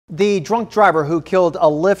The drunk driver who killed a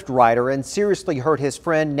Lyft rider and seriously hurt his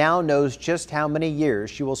friend now knows just how many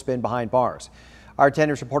years she will spend behind bars. Our 10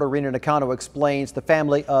 News reporter Rena Nakano explains the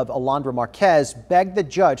family of Alondra Marquez begged the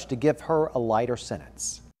judge to give her a lighter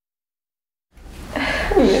sentence.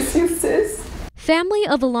 I miss you, sis. Family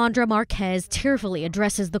of Alondra Marquez tearfully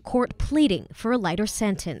addresses the court pleading for a lighter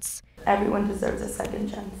sentence. Everyone deserves a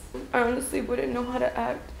second chance. I honestly wouldn't know how to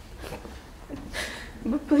act.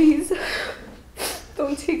 But please,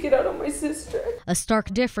 don't take it out on my sister. A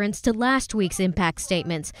stark difference to last week's impact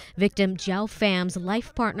statements. Victim Jiao Pham's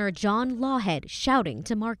life partner John Lawhead shouting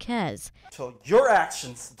to Marquez. So your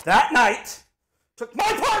actions that night took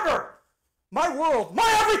my partner, my world,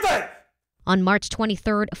 my everything. On March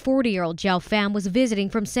 23rd, 40-year-old Jiao Pham was visiting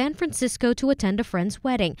from San Francisco to attend a friend's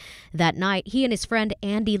wedding. That night, he and his friend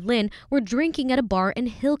Andy Lin were drinking at a bar in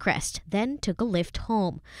Hillcrest, then took a Lyft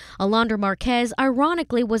home. Alondra Marquez,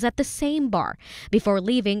 ironically, was at the same bar. Before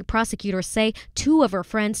leaving, prosecutors say two of her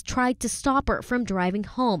friends tried to stop her from driving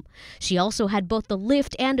home. She also had both the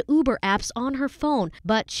Lyft and Uber apps on her phone,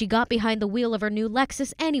 but she got behind the wheel of her new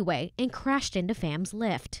Lexus anyway and crashed into Pham's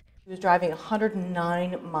Lyft. He was driving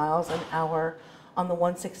 109 miles an hour on the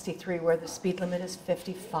 163 where the speed limit is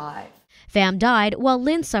 55. Pham died while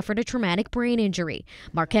Lynn suffered a traumatic brain injury.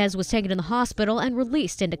 Marquez was taken to the hospital and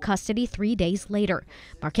released into custody 3 days later.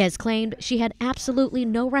 Marquez claimed she had absolutely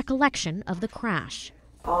no recollection of the crash.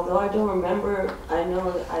 Although I don't remember, I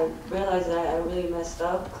realized that I really messed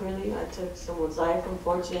up. Clearly, I took someone's life,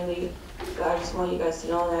 unfortunately. I just want you guys to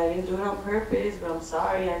know that I didn't do it on purpose, but I'm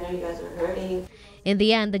sorry. I know you guys are hurting. In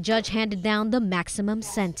the end, the judge handed down the maximum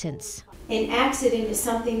sentence. An accident is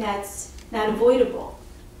something that's not avoidable.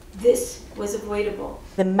 This was avoidable.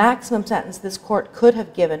 The maximum sentence this court could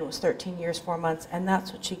have given was 13 years, 4 months, and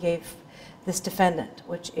that's what she gave this defendant,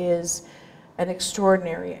 which is an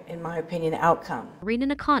extraordinary, in my opinion, outcome. Rena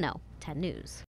Nakano, 10 News.